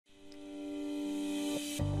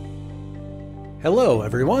Hello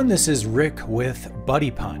everyone, this is Rick with Buddy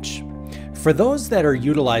Punch. For those that are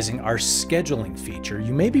utilizing our scheduling feature,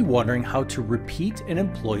 you may be wondering how to repeat an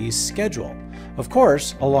employee's schedule. Of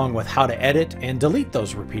course, along with how to edit and delete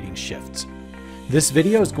those repeating shifts. This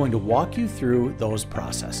video is going to walk you through those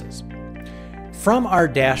processes. From our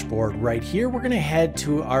dashboard right here, we're going to head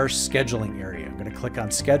to our scheduling area. I'm going to click on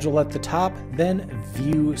Schedule at the top, then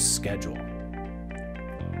View Schedule.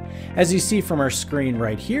 As you see from our screen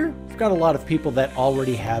right here, we've got a lot of people that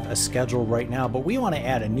already have a schedule right now, but we want to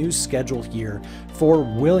add a new schedule here for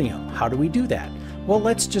William. How do we do that? Well,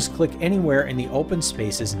 let's just click anywhere in the open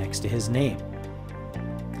spaces next to his name.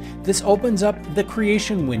 This opens up the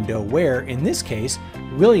creation window where, in this case,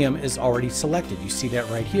 William is already selected. You see that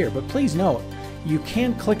right here, but please note, you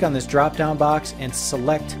can click on this drop-down box and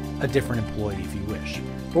select a different employee if you wish.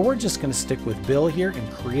 But we're just going to stick with Bill here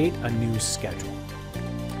and create a new schedule.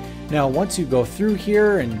 Now, once you go through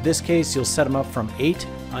here, in this case, you'll set them up from 8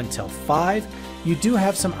 until 5. You do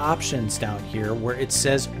have some options down here where it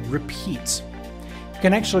says repeats. You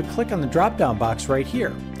can actually click on the drop-down box right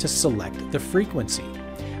here to select the frequency.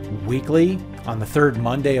 Weekly, on the third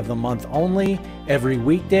Monday of the month only, every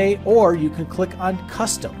weekday, or you can click on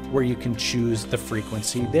custom where you can choose the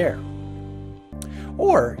frequency there.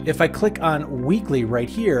 Or if I click on weekly right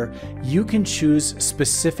here, you can choose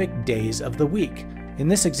specific days of the week. In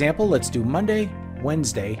this example, let's do Monday,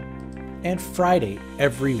 Wednesday, and Friday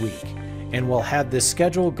every week. And we'll have this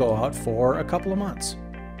schedule go out for a couple of months.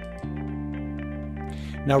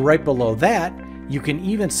 Now, right below that, you can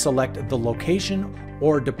even select the location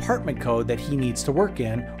or department code that he needs to work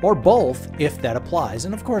in, or both if that applies.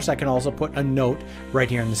 And of course, I can also put a note right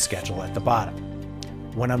here in the schedule at the bottom.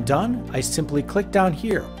 When I'm done, I simply click down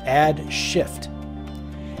here, Add Shift,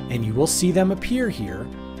 and you will see them appear here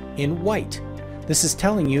in white. This is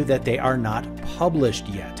telling you that they are not published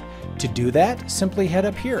yet. To do that, simply head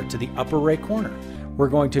up here to the upper right corner. We're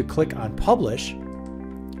going to click on Publish,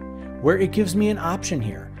 where it gives me an option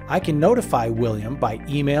here. I can notify William by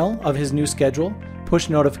email of his new schedule, push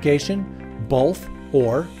notification, both,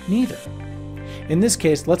 or neither. In this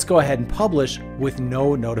case, let's go ahead and publish with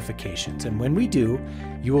no notifications. And when we do,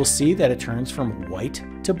 you will see that it turns from white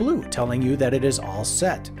to blue, telling you that it is all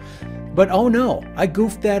set. But oh no, I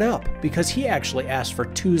goofed that up because he actually asked for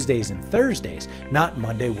Tuesdays and Thursdays, not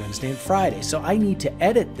Monday, Wednesday, and Friday. So I need to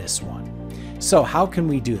edit this one. So how can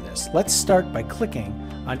we do this? Let's start by clicking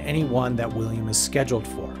on any one that William is scheduled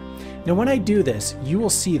for. Now when I do this, you will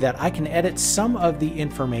see that I can edit some of the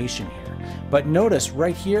information here. But notice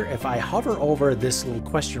right here, if I hover over this little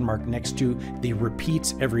question mark next to the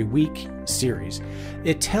repeats every week series,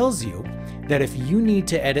 it tells you that if you need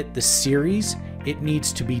to edit the series, it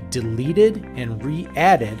needs to be deleted and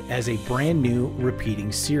re-added as a brand new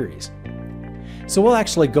repeating series. So we'll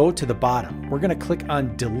actually go to the bottom. We're going to click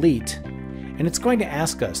on Delete, and it's going to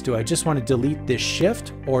ask us, do I just want to delete this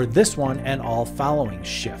shift or this one and all following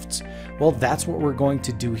shifts? Well, that's what we're going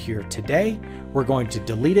to do here today. We're going to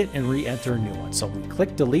delete it and re-enter a new one. So we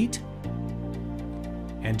click Delete,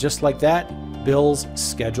 and just like that, Bill's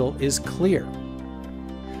schedule is clear.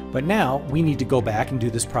 But now we need to go back and do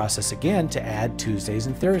this process again to add Tuesdays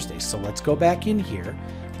and Thursdays. So let's go back in here.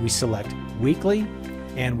 We select weekly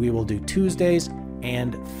and we will do Tuesdays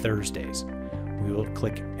and Thursdays. We will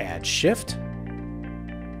click Add Shift.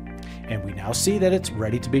 And we now see that it's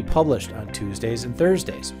ready to be published on Tuesdays and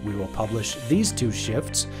Thursdays. We will publish these two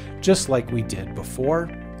shifts just like we did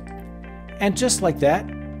before. And just like that,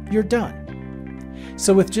 you're done.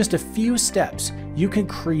 So with just a few steps, you can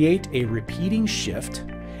create a repeating shift,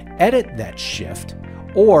 edit that shift,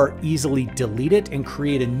 or easily delete it and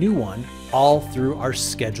create a new one, all through our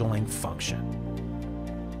scheduling function.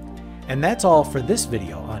 And that's all for this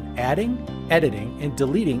video on adding, editing, and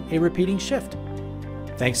deleting a repeating shift.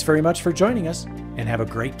 Thanks very much for joining us, and have a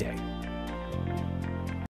great day.